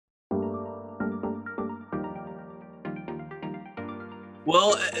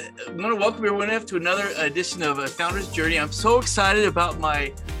Well, I want to welcome everyone to another edition of Founder's Journey. I'm so excited about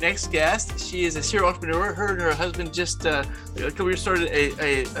my next guest. She is a serial entrepreneur. Her and her husband just a couple years started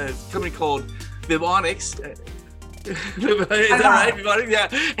a company called Vibeonix. Is that right? Vibeonix? Yeah.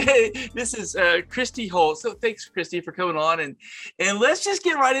 Hey, this is Kristi Holt. So thanks, Kristi, for coming on. And let's just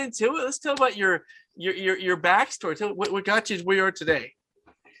get right into it. Let's tell about your backstory. Tell what got you to where you are today.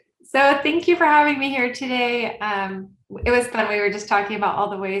 So thank you for having me here today. It was fun. We were just talking about all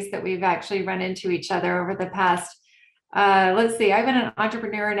the ways that we've actually run into each other over the past, I've been an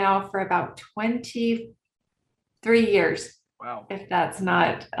entrepreneur now for about 23 years. Wow. If that's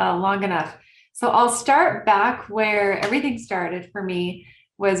not long enough. So I'll start back where everything started for me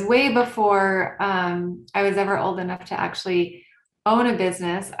was way before I was ever old enough to actually own a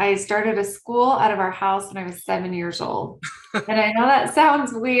business. I started a school out of our house when I was 7 years old. And I know that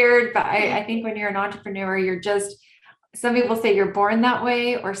sounds weird, but I think when you're an entrepreneur, some people say you're born that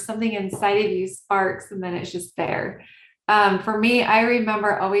way or something inside of you sparks and then it's just there. For me, I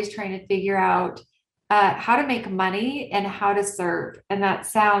remember always trying to figure out how to make money and how to serve. And that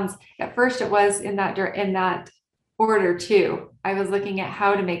sounds, at first it was in that order too. I was looking at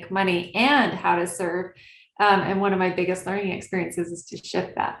how to make money and how to serve. And one of my biggest learning experiences is to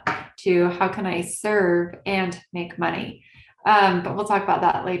shift that to how can I serve and make money? But we'll talk about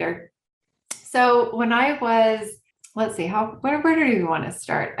that later. So when I was, where do you want to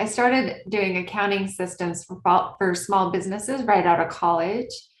start? I started doing accounting systems for small businesses right out of college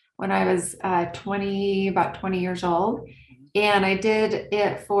when I was about 20 years old. And I did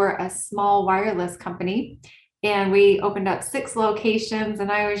it for a small wireless company. And we opened up 6 locations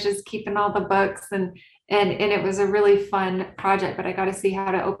and I was just keeping all the books and it was a really fun project, but I got to see how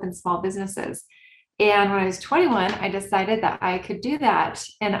to open small businesses. And when I was 21, I decided that I could do that.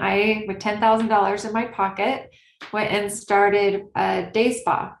 And I, with $10,000 in my pocket, went and started a day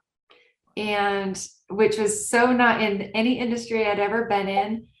spa, and which was so not in any industry I'd ever been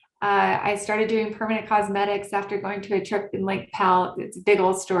in. I started doing permanent cosmetics after going to a trip in Lake Powell. It's a big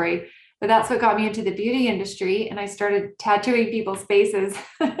old story, but that's what got me into the beauty industry. And I started tattooing people's faces,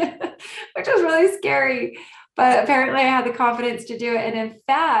 which was really scary, but apparently I had the confidence to do it. And in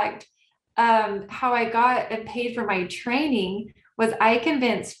fact, how I got and paid for my training was I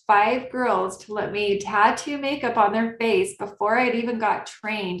convinced 5 girls to let me tattoo makeup on their face before I'd even got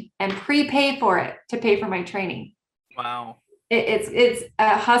trained and prepay for it to pay for my training. Wow. It's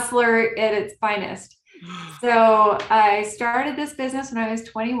a hustler at its finest. So I started this business when I was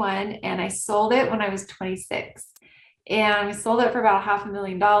 21 and I sold it when I was 26. And we sold it for about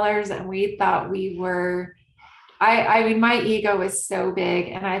 $500,000. And we thought we were, I mean, my ego was so big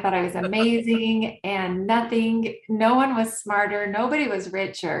and I thought I was amazing and no one was smarter. Nobody was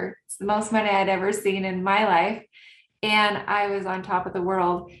richer. It's the most money I'd ever seen in my life. And I was on top of the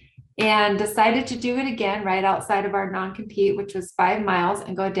world and decided to do it again right outside of our non-compete, which was 5 miles,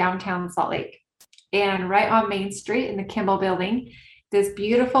 and go downtown Salt Lake. And right on Main Street in the Kimball building, this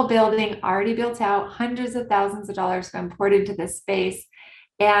beautiful building already built out, hundreds of thousands of dollars been poured into this space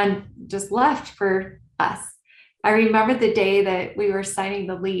and just left for us. I remember the day that we were signing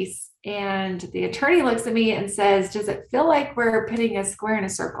the lease and the attorney looks at me and says, "Does it feel like we're putting a square in a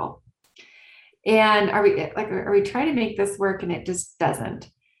circle? And are we trying to make this work?" And it just doesn't.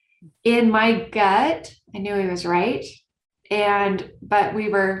 In my gut, I knew he was right. But we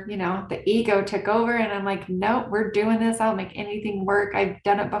were, the ego took over and I'm like, "No, we're doing this. I'll make anything work. I've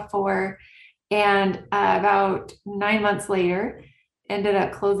done it before." And about 9 months later, ended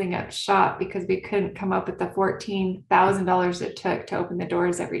up closing up shop because we couldn't come up with the $14,000 it took to open the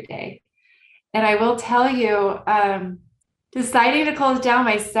doors every day. And I will tell you, deciding to close down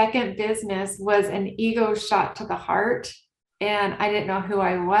my second business was an ego shot to the heart. And I didn't know who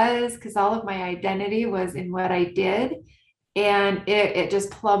I was because all of my identity was in what I did. And it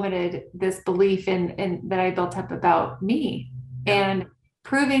just plummeted this belief in that I built up about me and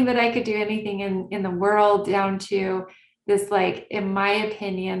proving that I could do anything in the world, down to this, like, in my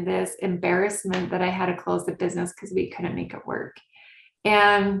opinion, this embarrassment that I had to close the business because we couldn't make it work.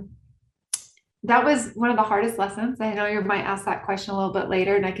 And that was one of the hardest lessons. I know you might ask that question a little bit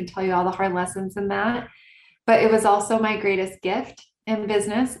later and I can tell you all the hard lessons in that, but it was also my greatest gift in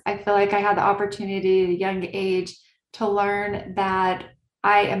business. I feel like I had the opportunity at a young age to learn that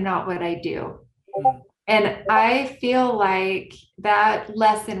I am not what I do. And I feel like that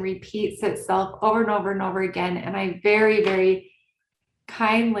lesson repeats itself over and over and over again. And I very, very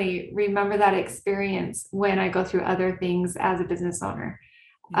kindly remember that experience when I go through other things as a business owner.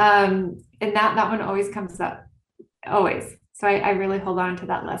 And that one always comes up, always. So I really hold on to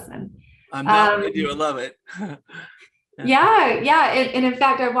that lesson. I'm not with you. I love it. Yeah. And in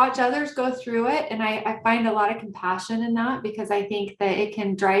fact, I watch others go through it, and I find a lot of compassion in that, because I think that it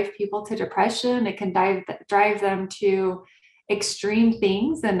can drive people to depression. It can drive them to extreme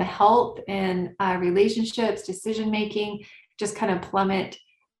things, and the health and relationships, decision making, just kind of plummet.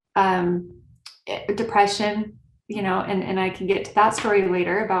 Depression, and I can get to that story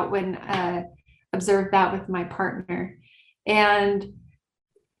later about when observed that with my partner. And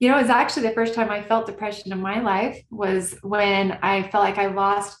it was actually the first time I felt depression in my life, was when I felt like I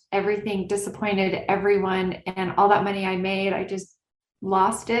lost everything, disappointed everyone, and all that money I made, I just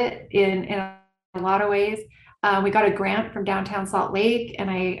lost it in a lot of ways. We got a grant from downtown Salt Lake,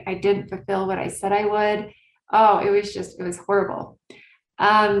 and I didn't fulfill what I said I would. Oh, it was horrible.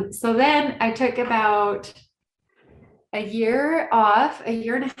 So then I took about a year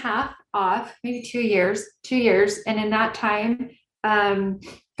and a half off, maybe 2 years. And in that time,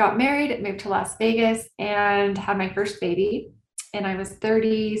 got married, moved to Las Vegas, and had my first baby. And I was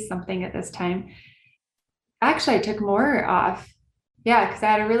 30 something at this time. Actually, I took more off. Yeah, because I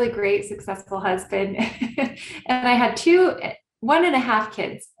had a really great, successful husband. And I had 1.5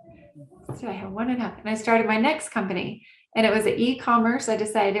 kids. So I had 1.5. And I started my next company. And it was an e-commerce. I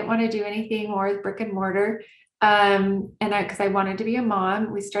decided I didn't want to do anything more with brick and mortar. Because I wanted to be a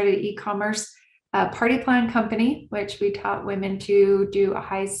mom, we started an e-commerce party plan company, which we taught women to do a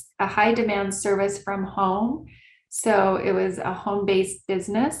high demand service from home. So it was a home-based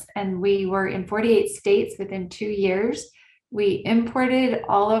business, and we were in 48 states within 2 years. We imported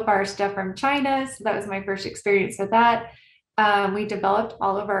all of our stuff from China. So that was my first experience with that. We developed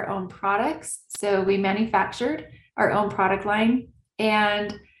all of our own products. So we manufactured our own product line.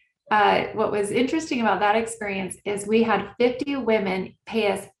 And what was interesting about that experience is we had 50 women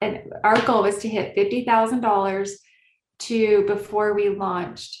pay us, and our goal was to hit $50,000 before we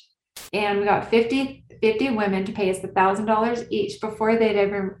launched. And we got 50 women to pay us $1,000 each before they'd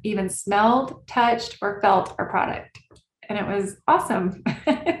ever even smelled, touched, or felt our product. And it was awesome.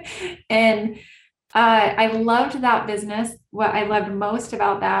 And I loved that business. What I loved most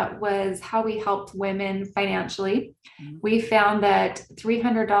about that was how we helped women financially. Mm-hmm. We found that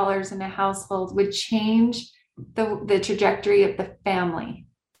 $300 in a household would change the trajectory of the family.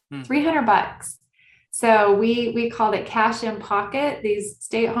 $300. So we called it cash in pocket. These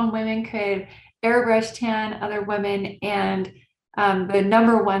stay-at-home women could airbrush tan other women. And the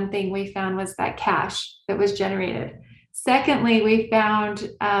number one thing we found was that cash that was generated. Secondly, we found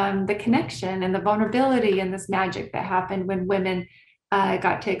the connection and the vulnerability and this magic that happened when women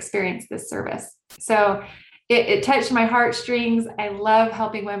got to experience this service. So it touched my heartstrings. I love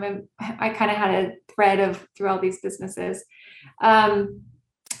helping women. I kind of had a thread through all these businesses.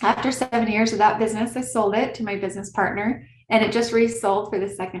 After 7 years of that business, I sold it to my business partner, and it just resold for the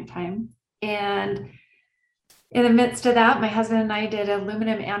second time. And in the midst of that, my husband and I did an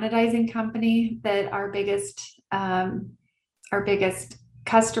aluminum anodizing company that our biggest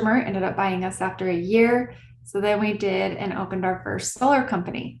customer ended up buying us after a year. So then we did and opened our first solar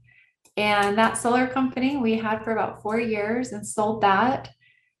company. And that solar company we had for about 4 years and sold that.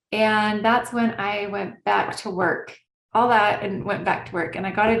 And that's when I went back to work, went back to work. And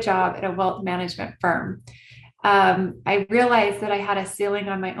I got a job at a wealth management firm. I realized that I had a ceiling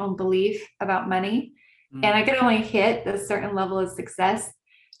on my own belief about money, and I could only hit a certain level of success.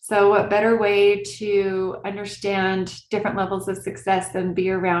 So what better way to understand different levels of success than be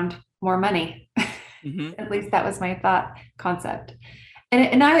around more money? Mm-hmm. At least that was my thought concept.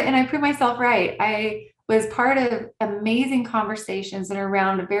 And I proved myself right. I was part of amazing conversations and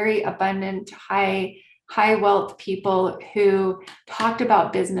around very abundant, high wealth people who talked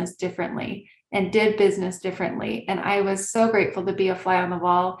about business differently and did business differently. And I was so grateful to be a fly on the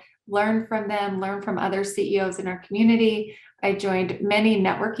wall, learn from them, learn from other CEOs in our community. I joined many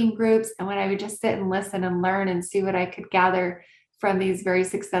networking groups, and when I would just sit and listen and learn and see what I could gather from these very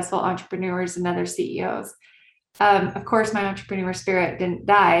successful entrepreneurs and other CEOs. Of course, my entrepreneur spirit didn't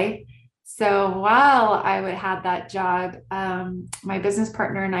die. So while I had that job, my business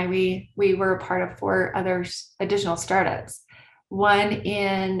partner and I, we were a part of 4 other additional startups. One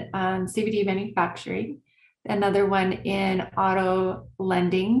in CBD manufacturing, another one in auto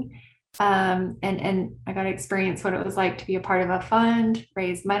lending. And I got to experience what it was like to be a part of a fund,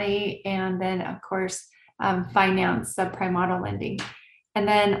 raise money, and then of course, finance subprime auto lending. And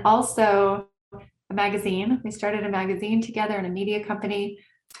then also a magazine. We started a magazine together and a media company,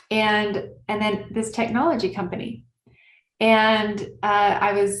 and then this technology company. And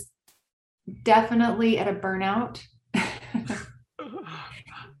I was definitely at a burnout.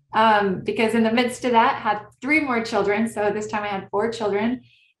 Because in the midst of that, had 3 more children. So this time I had 4 children,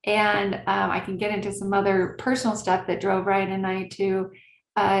 And I can get into some other personal stuff that drove Ryan and I to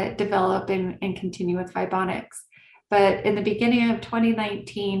develop and continue with Vibeonix. But in the beginning of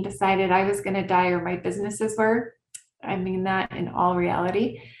 2019, decided I was going to die or my businesses were. I mean that in all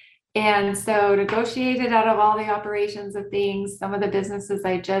reality. And so negotiated out of all the operations of things. Some of the businesses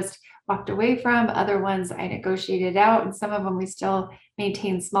I just walked away from, other ones I negotiated out, and some of them we still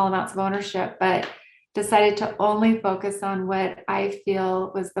maintain small amounts of ownership, but decided to only focus on what I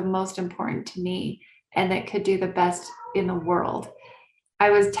feel was the most important to me and that could do the best in the world. I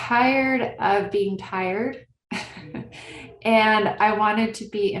was tired of being tired and I wanted to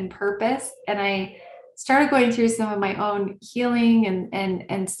be in purpose. And I started going through some of my own healing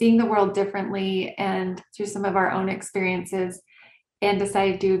and seeing the world differently and through some of our own experiences, and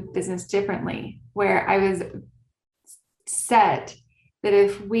decided to do business differently, where I was set that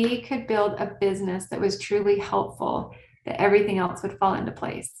if we could build a business that was truly helpful, that everything else would fall into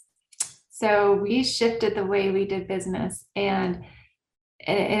place. So we shifted the way we did business, and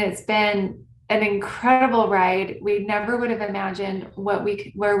it's been an incredible ride. We never would have imagined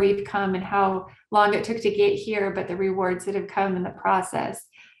where we've come and how long it took to get here, but the rewards that have come in the process.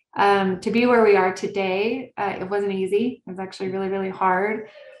 To be where we are today, it wasn't easy. It was actually really, really hard,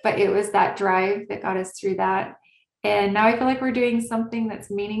 but it was that drive that got us through that. And now I feel like we're doing something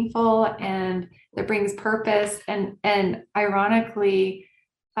that's meaningful and that brings purpose, and ironically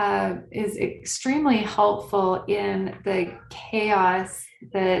is extremely helpful in the chaos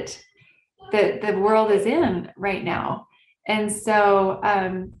that the world is in right now. And so,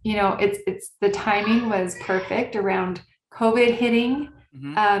 it's the timing was perfect around COVID hitting.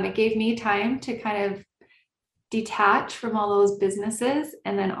 It gave me time to kind of detach from all those businesses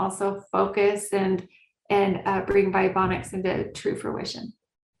and then also focus and bring Vibeonix into true fruition.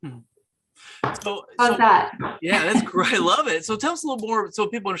 How's that? Yeah, that's great. I love it. So tell us a little more, so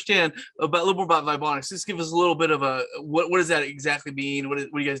people understand a little more about Vibeonix. Just give us a little bit of what does that exactly mean? What do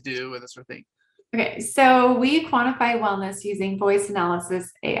you guys do and that sort of thing? Okay, so we quantify wellness using voice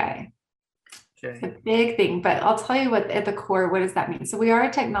analysis AI. Okay. It's a big thing, but I'll tell you what at the core, what does that mean? So we are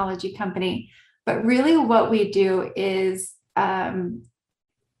a technology company, but really what we do is heighten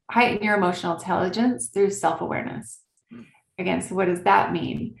your emotional intelligence through self-awareness. Again, so what does that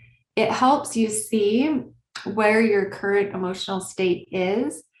mean? It helps you see where your current emotional state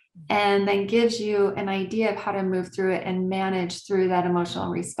is, and then gives you an idea of how to move through it and manage through that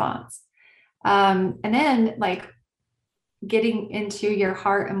emotional response. And then like getting into your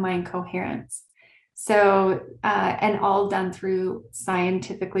heart and mind coherence. So, and all done through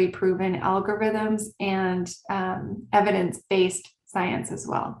scientifically proven algorithms and evidence-based science as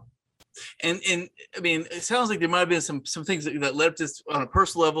well. And I mean, it sounds like there might have been some things that led to this on a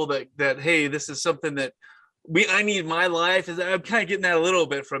personal level that hey, this is something that I need in my life. I'm kind of getting that a little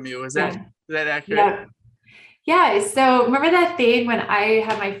bit from you. Is that accurate? Yeah. So remember that thing when I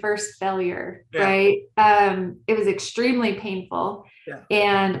had my first failure, right? It was extremely painful. Yeah.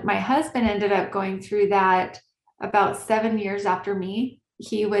 And my husband ended up going through that about 7 years after me.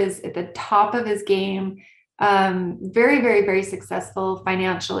 He was at the top of his game, very, very, very successful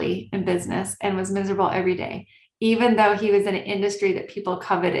financially in business, and was miserable every day, even though he was in an industry that people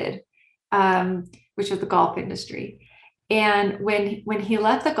coveted, which was the golf industry. And when he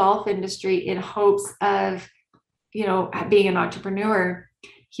left the golf industry in hopes of, being an entrepreneur,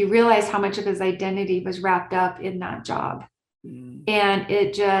 he realized how much of his identity was wrapped up in that job. And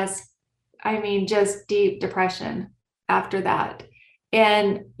it just deep depression after that.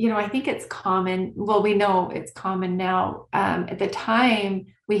 And, I think it's common. Well, we know it's common now. At the time,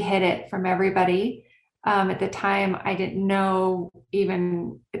 we hid it from everybody. At the time, I didn't know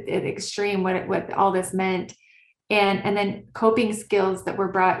even at the extreme what all this meant. And then coping skills that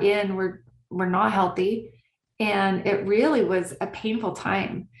were brought in were not healthy. And it really was a painful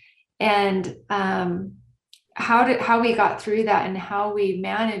time. And how we got through that and how we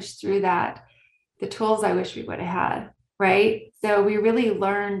managed through that, the tools I wish we would have had, right? So we really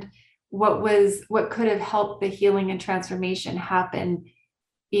learned what could have helped the healing and transformation happen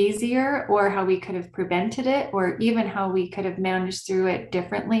easier, or how we could have prevented it, or even how we could have managed through it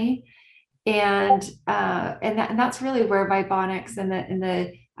differently. And that's really where Vibeonix and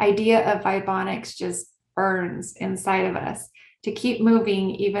the idea of Vibeonix just burns inside of us to keep moving,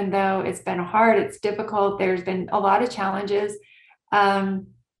 even though it's been hard, it's difficult. There's been a lot of challenges.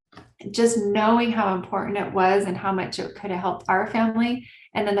 Just knowing how important it was and how much it could have helped our family.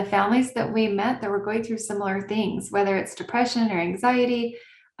 And then the families that we met that were going through similar things, whether it's depression or anxiety,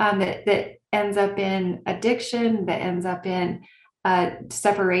 that ends up in addiction, that ends up in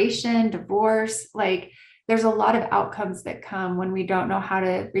separation, divorce. Like there's a lot of outcomes that come when we don't know how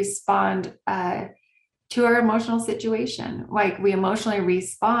to respond to our emotional situation. Like we emotionally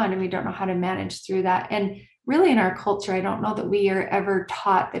respond and we don't know how to manage through that. And really in our culture, I don't know that we are ever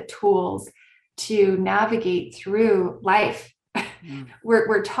taught the tools to navigate through life.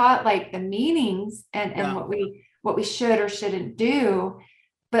 We're taught like the meanings and what we should or shouldn't do,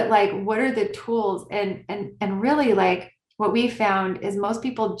 but like what are the tools? And really like what we found is most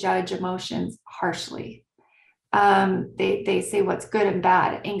people judge emotions harshly. They say what's good and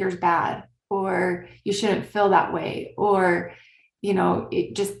bad, anger's bad, or you shouldn't feel that way, or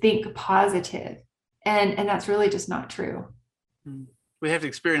just think positive. And that's really just not true. We have to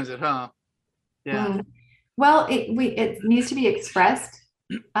experience it, huh? Yeah. Well, it needs to be expressed.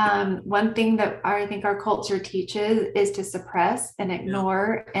 One thing that I think our culture teaches is to suppress and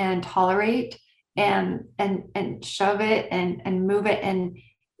ignore and tolerate and shove it and move it and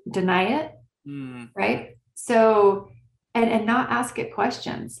deny it. Right. So, and not ask it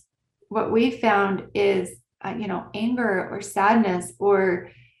questions. What we found is, anger or sadness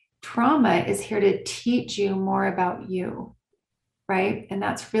or trauma is here to teach you more about you. Right. And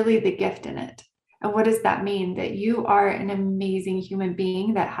that's really the gift in it. And what does that mean? That you are an amazing human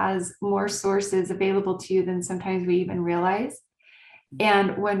being that has more sources available to you than sometimes we even realize.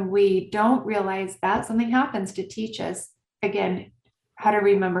 And when we don't realize that, something happens to teach us, again, how to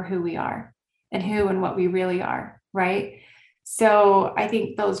remember who we are and who and what we really are, right? So I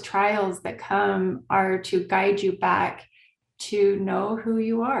think those trials that come are to guide you back to know who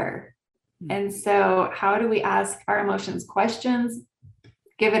you are. And so how do we ask our emotions questions?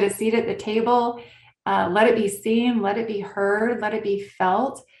 Give it a seat at the table, let it be seen, let it be heard, let it be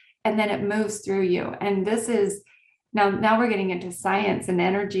felt, and then it moves through you. And this is, now we're getting into science and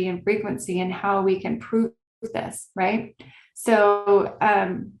energy and frequency and how we can prove this, right? So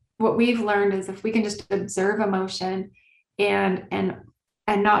what we've learned is if we can just observe emotion and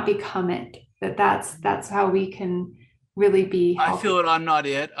not become it, that's how we can really be healthy. I feel it, I'm not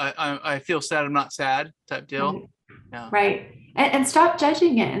it. I feel sad, I'm not sad type deal. Right. Yeah. Right. And stop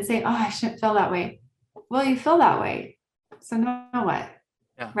judging it and say, oh, I shouldn't feel that way. Well, you feel that way. So now what?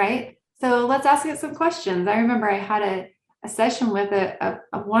 Yeah. Right. So let's ask it some questions. I remember I had a session with a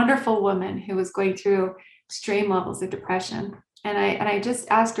wonderful woman who was going through extreme levels of depression. And I just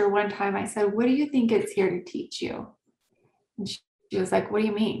asked her one time, I said, what do you think it's here to teach you? And she was like, what do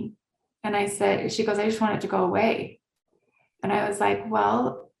you mean? And I said, she goes, I just want it to go away. And I was like,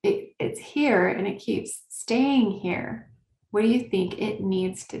 well, it's here and it keeps staying here. What do you think it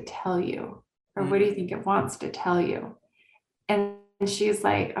needs to tell you? Or what do you think it wants to tell you? And she's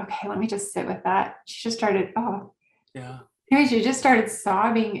like, okay, let me just sit with that. She just started, anyway, she just started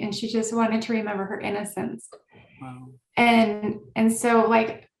sobbing and she just wanted to remember her innocence. Wow. And so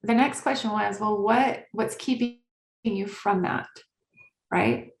like the next question was, well, what's keeping you from that?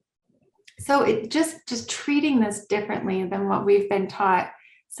 Right. So it just treating this differently than what we've been taught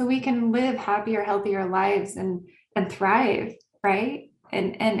so we can live happier, healthier lives and thrive, right?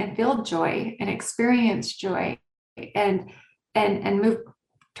 And feel joy and experience joy and move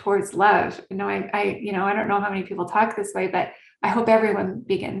towards love. I don't know how many people talk this way, but I hope everyone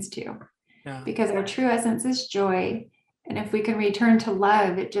begins to. Yeah. Because our true essence is joy. And if we can return to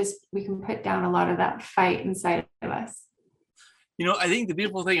love, we can put down a lot of that fight inside of us. I think the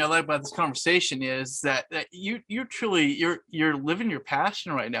beautiful thing I like about this conversation is that you're truly living your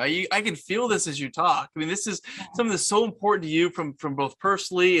passion right now. I can feel this as you talk. I mean, this is something that's so important to you from both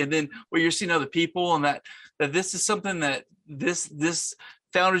personally and then what you're seeing other people, and that this is something that this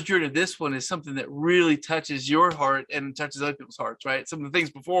founder's journey, this one is something that really touches your heart and touches other people's hearts, right? Some of the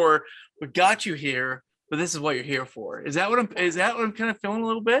things before what got you here, but this is what you're here for. Is that what I'm kind of feeling a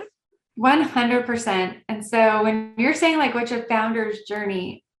little bit? 100%. And so when you're saying like, what's your founder's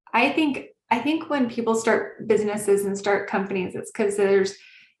journey? I think when people start businesses and start companies, it's because there's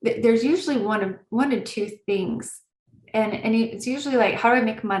usually one of two things. And it's usually like, how do I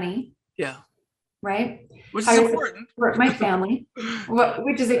make money? Yeah. Right. Which is important. For my family,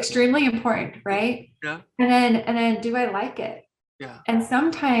 which is extremely important. Right. Yeah. And then do I like it? Yeah. And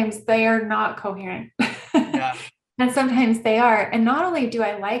sometimes they are not coherent. Yeah. And sometimes they are. And not only do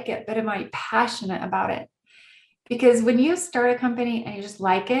I like it, but am I passionate about it? Because when you start a company and you just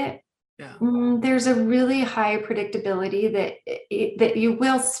like it, there's a really high predictability that you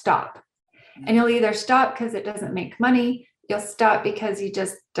will stop. And you'll either stop because it doesn't make money, you'll stop because you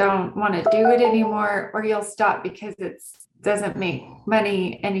just don't want to do it anymore, or you'll stop because it doesn't make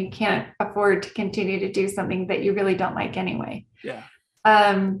money and you can't afford to continue to do something that you really don't like anyway. Yeah.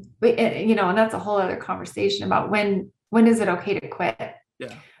 And that's a whole other conversation about when is it okay to quit?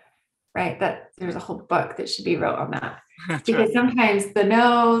 Yeah. right? That there's a whole book that should be wrote on that. That's Because right. sometimes the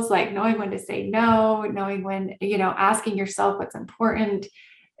no's, like knowing when to say no, knowing when, asking yourself what's important,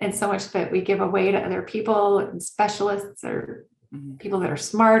 and so much that we give away to other people and specialists or Mhm. people that are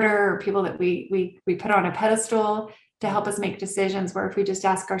smarter, or people that we put on a pedestal to help us make decisions, where if we just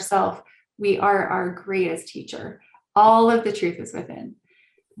ask ourselves, we are our greatest teacher. All of the truth is within.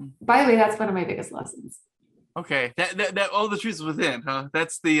 By the way, that's one of my biggest lessons. Okay, that all the truth is within, huh?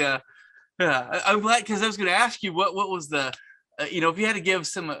 That's the yeah. I'm glad, because I was going to ask you what was the if you had to give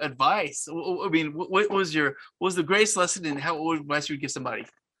some advice. I mean, what was the greatest lesson, and what advice you would give somebody?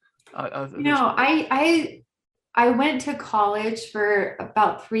 I went to college for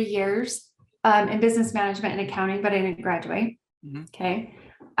about 3 years in business management and accounting, but I didn't graduate. Mm-hmm. Okay.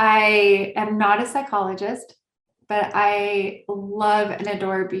 I am not a psychologist, but I love and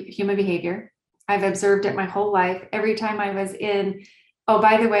adore human behavior. I've observed it my whole life. Every time I was oh,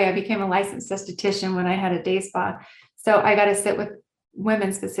 by the way, I became a licensed esthetician when I had a day spa. So I got to sit with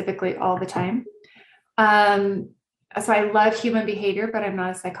women specifically all the time. So I love human behavior, but I'm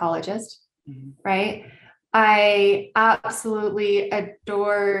not a psychologist, right? I absolutely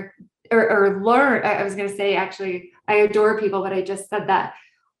adore or learn. I was going to say, actually, I adore people, but I just said that.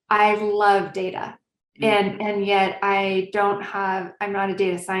 I love data. And yet I'm not a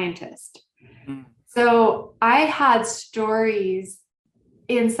data scientist. So I had stories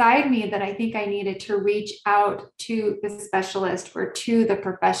inside me that I think I needed to reach out to the specialist or to the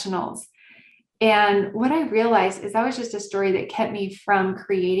professionals. And what I realized is that was just a story that kept me from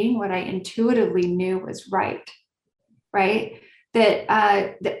creating what I intuitively knew was right.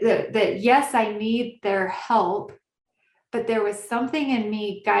 That yes, I need their help, but there was something in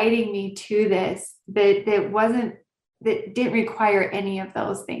me guiding me to this that didn't require any of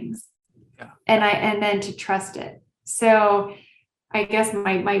those things. Yeah. And then to trust it. So I guess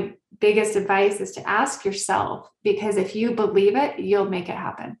my biggest advice is to ask yourself, because if you believe it, you'll make it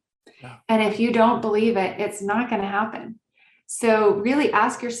happen. Yeah. And if you don't believe it, it's not going to happen. So really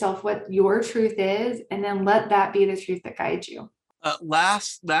ask yourself what your truth is, and then let that be the truth that guides you.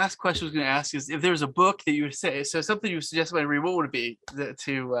 Last question I was going to ask is, if there's a book that you would say, so something you suggest somebody read, what would it be? This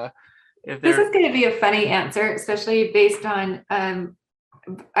is going to be a funny answer, especially based on,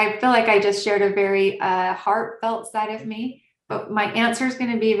 I feel like I just shared a very heartfelt side of me, but my answer is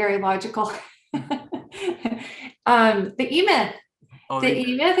going to be very logical. The E-Myth. The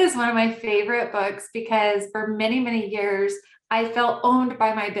E-Myth is one of my favorite books, because for many, many years, I felt owned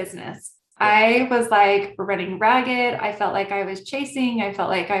by my business. I was like running ragged. I felt like I was chasing.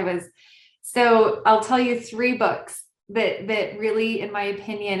 So I'll tell you 3 books that really, in my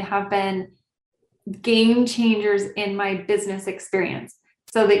opinion, have been game changers in my business experience.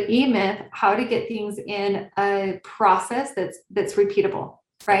 So the E-Myth, how to get things in a process that's repeatable,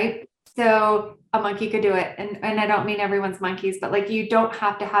 right? So a monkey could do it. And I don't mean everyone's monkeys, but like, you don't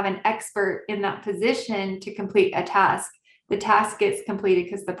have to have an expert in that position to complete a task. The task gets completed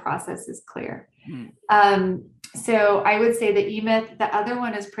because the process is clear. So I would say the E-Myth. The other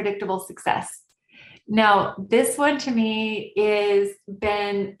one is Predictable Success. Now, this one to me is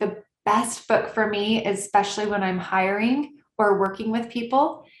been the best book for me, especially when I'm hiring or working with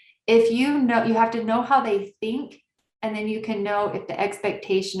people. If you have to know how they think, and then you can know if the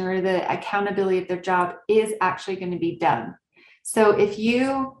expectation or the accountability of their job is actually going to be done. So if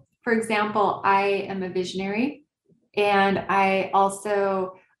you, for example, I am a visionary, and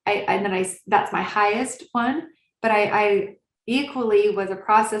that's my highest one, but I equally was a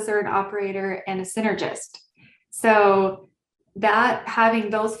processor, an operator, and a synergist. So that having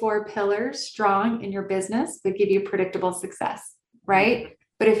those 4 pillars strong in your business would give you predictable success, right?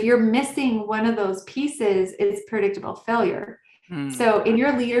 But if you're missing one of those pieces, it's predictable failure. So in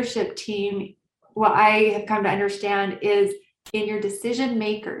your leadership team, what I have come to understand is, in your decision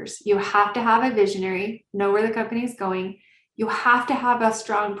makers, you have to have a visionary, know where the company is going. You have to have a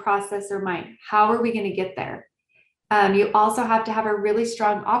strong processor mind. How are we going to get there? You also have to have a really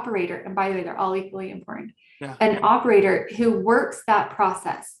strong operator. And by the way, they're all equally important. Yeah. An operator who works that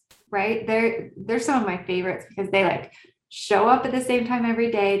process, right? They're some of my favorites, because they like show up at the same time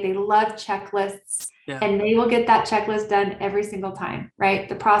every day. They love checklists, and they will get that checklist done every single time, right?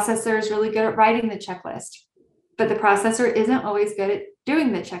 The processor is really good at writing the checklist, but the processor isn't always good at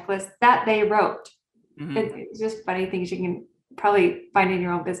doing the checklist that they wrote. It's just funny things you can probably find in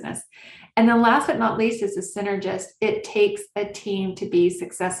your own business. And then last but not least is a synergist. It takes a team to be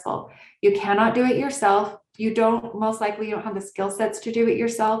successful. You cannot do it yourself. You don't have the skill sets to do it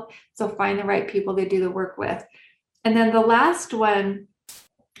yourself. So find the right people to do the work with. And then the last one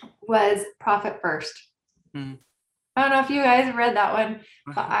was Profit First. I don't know if you guys have read that one,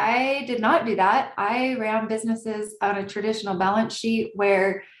 but I did not do that. I ran businesses on a traditional balance sheet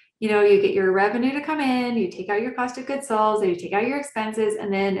where, you get your revenue to come in, you take out your cost of goods sold, you take out your expenses,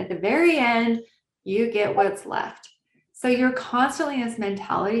 and then at the very end, you get what's left. So you're constantly in this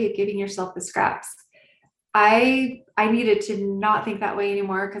mentality of giving yourself the scraps. I needed to not think that way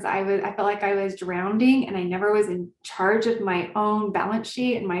anymore because I felt like I was drowning and I never was in charge of my own balance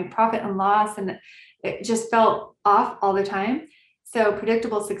sheet and my profit and loss, and it just felt off all the time. So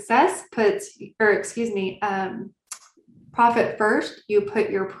predictable success profit first. You put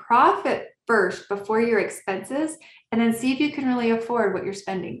your profit first before your expenses, and then see if you can really afford what you're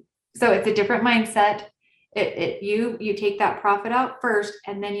spending. So it's a different mindset. You take that profit out first,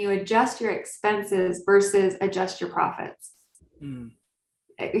 and then you adjust your expenses versus adjust your profits. Mm.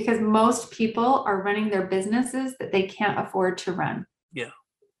 Because most people are running their businesses that they can't afford to run. Yeah.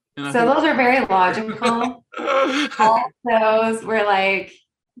 So those are very logical. All those were like,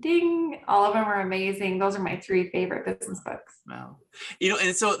 ding, all of them are amazing. Those are my 3 favorite business books. Wow.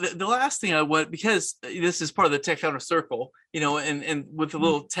 And so the last thing I want, because this is part of the Tech Founder Circle, and with a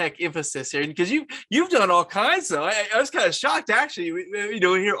little tech emphasis here, because you've done all kinds of, I was kind of shocked actually,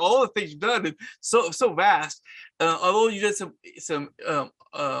 hear all the things you've done, and so vast. Although you did some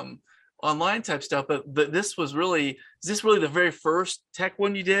online type stuff, but is this really the very first tech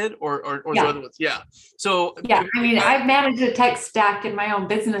one you did, or Yeah. the other ones? Yeah. So yeah, I mean, I've managed a tech stack in my own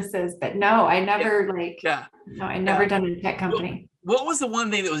businesses, but no, I never I never done a tech company. What was the one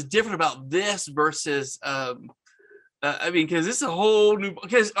thing that was different about this versus because this is a whole new,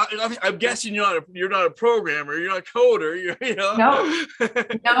 because I'm guessing you're not a programmer, you're not a coder,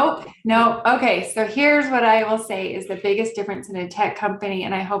 Nope. Okay, so here's what I will say is the biggest difference in a tech company,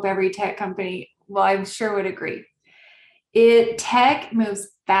 and I hope every tech company, well, I'm sure would agree. Tech moves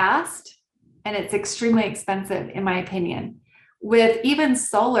fast and it's extremely expensive, in my opinion. With even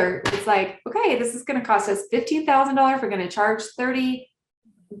solar, it's like, okay, this is going to cost us $15,000. We're going to charge 30.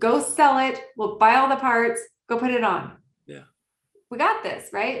 Go sell it. We'll buy all the parts. Go put it on. Yeah, we got this,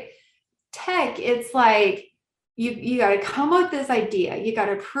 right? Tech, it's like you got to come up with this idea. You got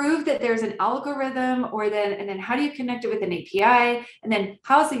to prove that there's an algorithm, and then how do you connect it with an API? And then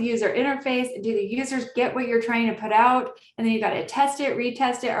how's the user interface? And do the users get what you're trying to put out? And then you got to test it,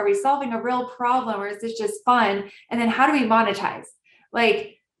 retest it. Are we solving a real problem, or is this just fun? And then how do we monetize?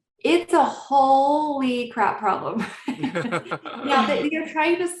 Like, it's a holy crap problem now that you're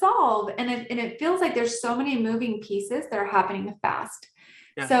trying to solve. And it feels like there's so many moving pieces that are happening fast.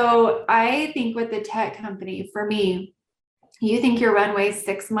 Yeah. So I think with the tech company, for me, you think your runway is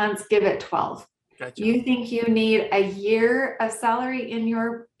 6 months, give it 12. Gotcha. You think you need a year of salary in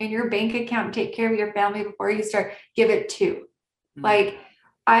your bank account to take care of your family before you start, give it 2. Mm-hmm. Like,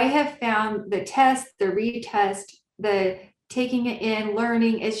 I have found the test, the retest, the taking it in,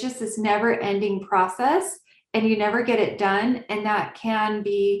 learning, it's just this never ending process, and you never get it done. And that can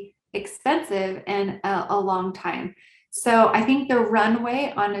be expensive and a long time. So I think the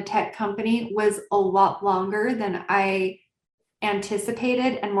runway on a tech company was a lot longer than I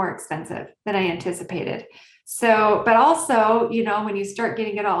anticipated and more expensive than I anticipated. So, but also, when you start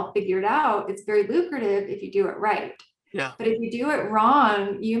getting it all figured out, it's very lucrative if you do it right. Yeah. But if you do it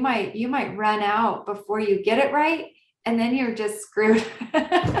wrong, you might run out before you get it right, and then you're just screwed.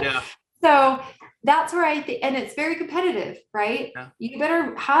 Yeah. So that's where I think, and it's very competitive, right? Yeah. You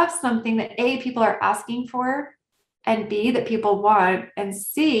better have something that A, people are asking for, and B, that people want, and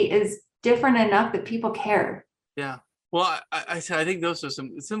C, is different enough that people care. Yeah. Well, I think those are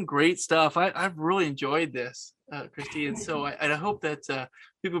some great stuff. I've really enjoyed this, Kristi, and so I hope that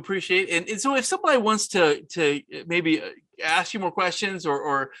people appreciate it. And so if somebody wants to maybe ask you more questions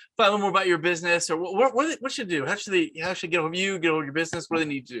or find a little more about your business, or what should they do? How should they get hold of you, get hold of your business? What do they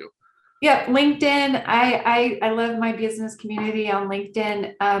need to do? Yeah, LinkedIn. I love my business community on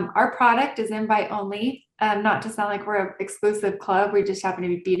LinkedIn. Our product is invite only, not to sound like we're an exclusive club. We just happen to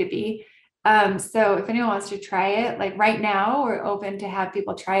be B2B. So if anyone wants to try it, like right now, we're open to have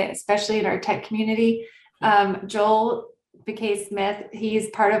people try it, especially in our tech community. Joel BK Smith, he's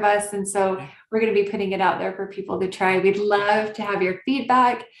part of us. And so we're going to be putting it out there for people to try. We'd love to have your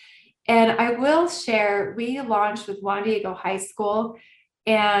feedback. And I will share, we launched with Juan Diego High School.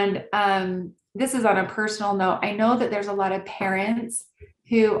 And this is on a personal note. I know that there's a lot of parents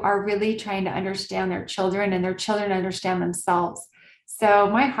who are really trying to understand their children, and their children understand themselves. So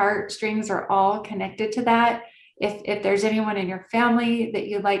my heartstrings are all connected to that. If there's anyone in your family that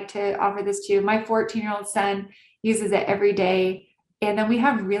you'd like to offer this to, my 14-year-old son uses it every day. And then we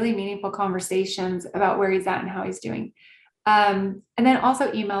have really meaningful conversations about where he's at and how he's doing. And then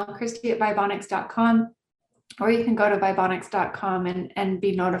also email Kristi@Vibeonix.com. or you can go to vibeonix.com and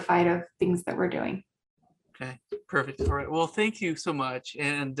be notified of things that we're doing. Okay, perfect. All right. Well, thank you so much.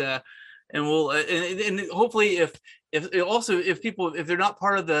 And we'll, and hopefully if people, if they're not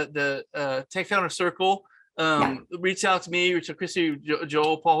part of the Tech Founder Circle, reach out to me, reach out to Kristi,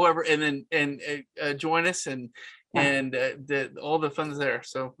 Joel, Paul, whoever, and then join us and all the fun's there.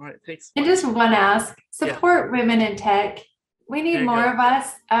 So, all right, thanks. And just one ask, support women in tech. We need more of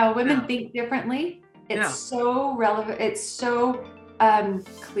us. Women think differently. It's so relevant. It's so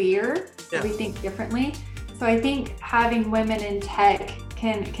clear that we think differently. So I think having women in tech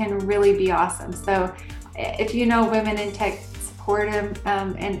can really be awesome. So if you know women in tech, support them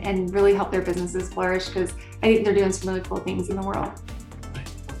and really help their businesses flourish, because I think they're doing some really cool things in the world. Well,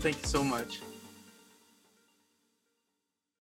 thank you so much.